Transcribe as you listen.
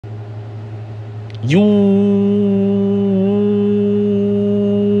You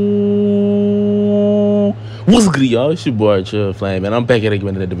what's good, y'all? It's your boy Trillflameyt, man. I'm back at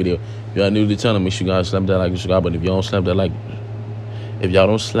again another video. If y'all new to the channel, make sure you guys slap that like and subscribe button. If y'all don't slap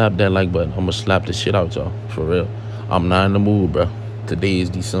that like button, I'ma slap the shit out y'all. For real. I'm not in the mood, bro. Today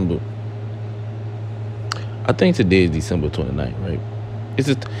is December. I think today is December 29th, right? It's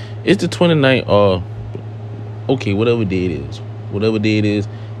the 29th, okay, whatever day it is. Whatever day it is,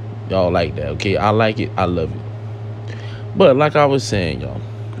 y'all like that, okay? I like it, I love it. But like I was saying, y'all,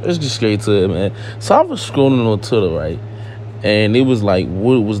 let's get straight to it, man. So I was scrolling on Twitter, right? And it was like,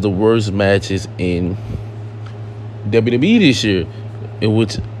 what was the worst matches in WWE this year? In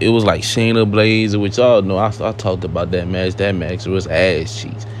which it was like Shayna Blaze, which y'all know I talked about that match. That match was ass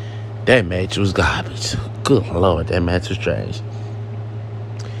cheese. That match was garbage. Good Lord, that match was trash.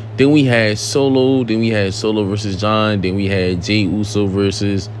 Then we had Solo. Then we had Solo versus John. Then we had Jey Uso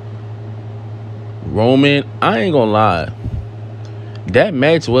versus Roman. I ain't gonna lie. That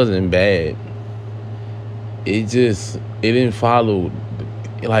match wasn't bad. It didn't follow.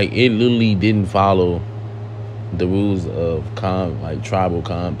 Like, it literally didn't follow the rules of tribal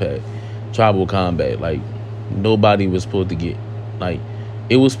combat. Like, nobody was supposed to get, like,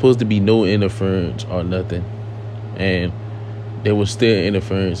 it was supposed to be no interference or nothing. And there was still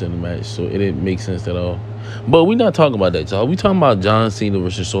interference in the match, so it didn't make sense at all. But we not talking about that, y'all. We talking about John Cena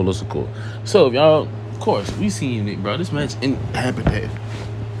versus Solo Sikoa. So, if y'all, of course, we seen it, bro. This match happened at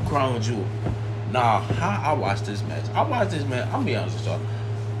Crown Jewel. Nah, how I watched this match? I'm be honest with y'all.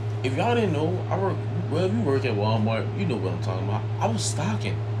 If y'all didn't know, if you work at Walmart, you know what I'm talking about. I was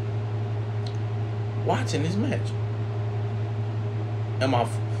stocking, watching this match. And my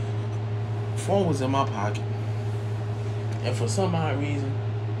phone was in my pocket. And for some odd reason,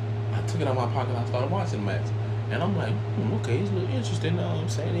 I took it out of my pocket and I started watching the match. And I'm like, okay, it's a little interesting. You know what I'm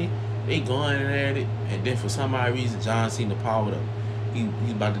saying? They going at it. And then for some odd reason, John Cena powered up. He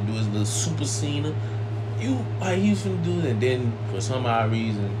about to do his little super Cena. He was finna do it. And then for some odd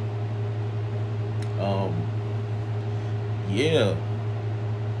reason, yeah.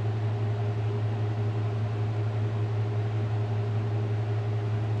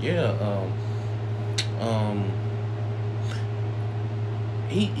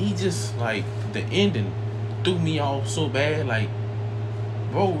 He just, like, the ending threw me off so bad. Like,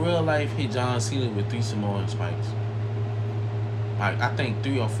 bro, real life hit John Cena with 3 Samoan spikes. Like, I think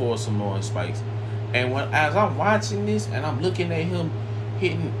 3 or 4 Samoan spikes. And as I'm watching this and I'm looking at him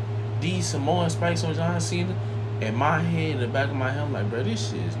hitting these Samoan spikes on John Cena, in my head, in the back of my head, I'm like, bro, this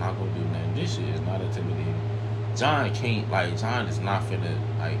shit is not gonna do nothing. This shit is not intimidating. John is not finna,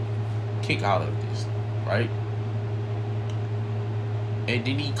 like, kick out of this, right? And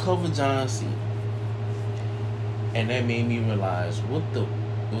then he covered John Cena. And that made me realize, what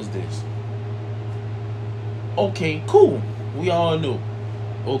was this? Okay, cool. We all knew.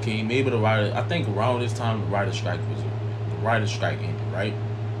 Okay, maybe I think around this time, the writer's strike ended, right?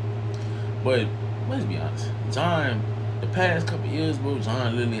 But let's be honest. John, the past couple years, bro,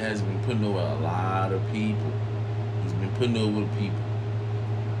 John literally has been putting over a lot of people. He's been putting over people.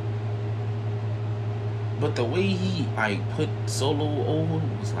 But the way he, like, put Solo over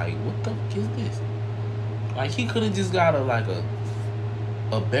was like, what the fuck is this? Like, he could have just got a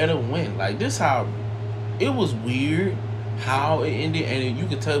better win. Like, this how it was weird how it ended, and you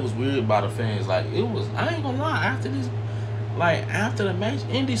could tell it was weird by the fans. Like, it was, I ain't gonna lie, after the match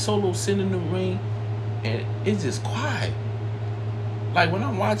ended, Solo sitting in the ring and it's just quiet. Like, when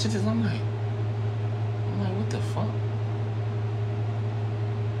I'm watching this, I'm like, what the fuck?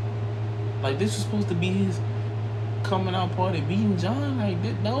 Like, this was supposed to be his coming out party beating John. Like,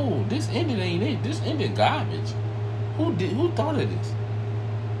 no, this ended ain't it. This ended garbage. Who thought of this?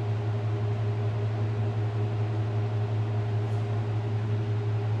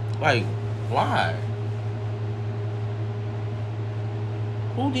 Like, why?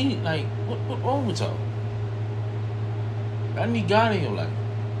 Who did, like, what wrong with y'all? I need God in your life.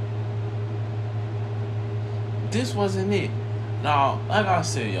 This wasn't it. Now, like I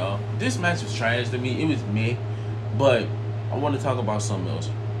said, y'all, this match was trash to me. It was meh. But I want to talk about something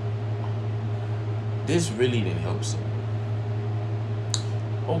else. This really didn't help so.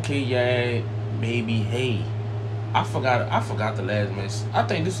 Okay, yeah, maybe, hey. I forgot the last match. I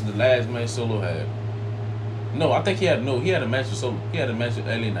think this was the last match Solo had. No, I think he had a match with Solo. He had a match with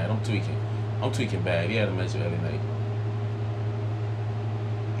LA Knight. I'm tweaking bad. He had a match with LA Knight.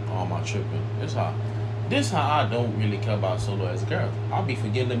 Oh, my tripping. This how I don't really care about Solo as a character. I'll be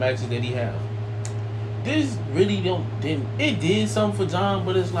forgetting the matches that he have. This really it did something for John,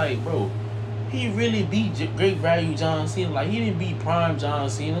 but it's like, bro, he really beat great value John Cena. Like, he didn't beat prime John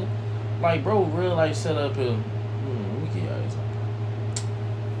Cena. Like, bro, real life set up and let me get y'all this.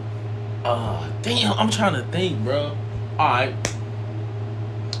 Damn, I'm trying to think, bro. Alright.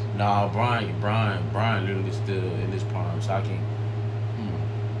 Nah, Brian literally still in this prime, so I can't.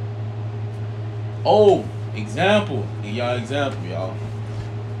 Oh, example. In y'all example, y'all.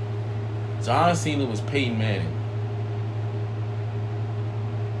 John Cena was Peyton Manning.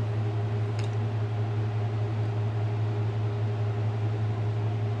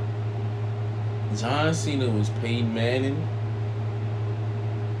 John Cena was Peyton Manning.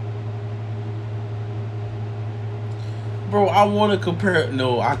 Bro, I want to compare.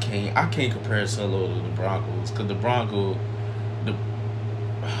 No, I can't. I can't compare Solo to the Broncos because the Broncos.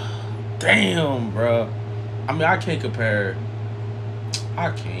 Damn, bro. I mean, I can't compare. I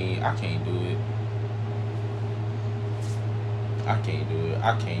can't do it. I can't do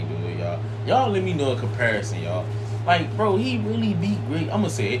it, y'all. Y'all let me know a comparison, y'all. Like, bro, he really beat great. I'm gonna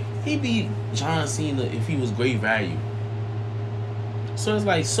say it. He beat John Cena if he was great value. So it's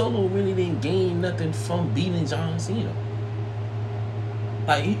like Solo really didn't gain nothing from beating John Cena.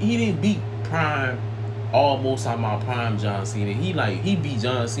 Like, he didn't beat prime. Almost on my prime John Cena. He beat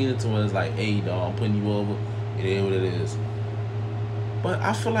John Cena to where it's like, hey dog, I'm putting you over. It is what it is. But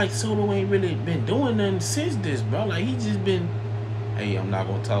I feel like Solo ain't really been doing nothing since this, bro. Like, he just been, hey, I'm not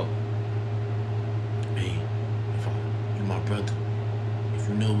gonna talk. Hey, you my brother. If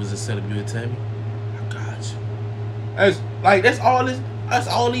you know it was a setup, you would tell me. I got you. That's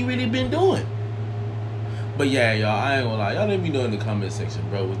all he really been doing. But yeah, y'all, I ain't gonna lie. Y'all let me know in the comment section,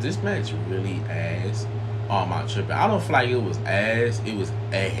 bro. Was this match really ass? Oh, am I tripping? I don't feel like it was ass. It was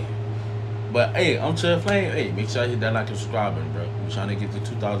ass. But hey, I'm Trillflameyt. Hey, make sure you hit that like and subscribe button, bro. We're trying to get to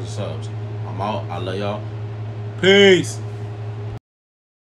 2,000 subs. I'm out. I love y'all. Peace.